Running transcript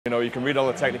You know, you can read all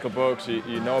the technical books,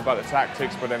 you know about the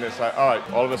tactics, but then it's like, all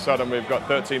right, all of a sudden we've got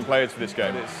 13 players for this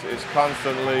game. It's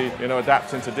constantly, you know,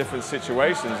 adapting to different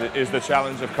situations. It is the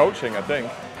challenge of coaching, I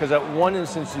think. Because at one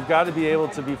instance, you've got to be able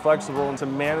to be flexible and to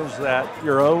manage that,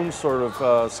 your own sort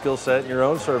of skill set, and your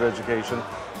own sort of education.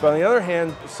 But on the other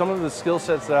hand, some of the skill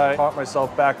sets that I taught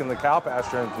myself back in the cow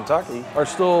pasture in Kentucky are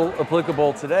still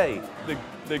applicable today.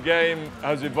 The game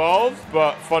has evolved,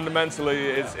 but fundamentally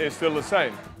it's still the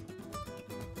same.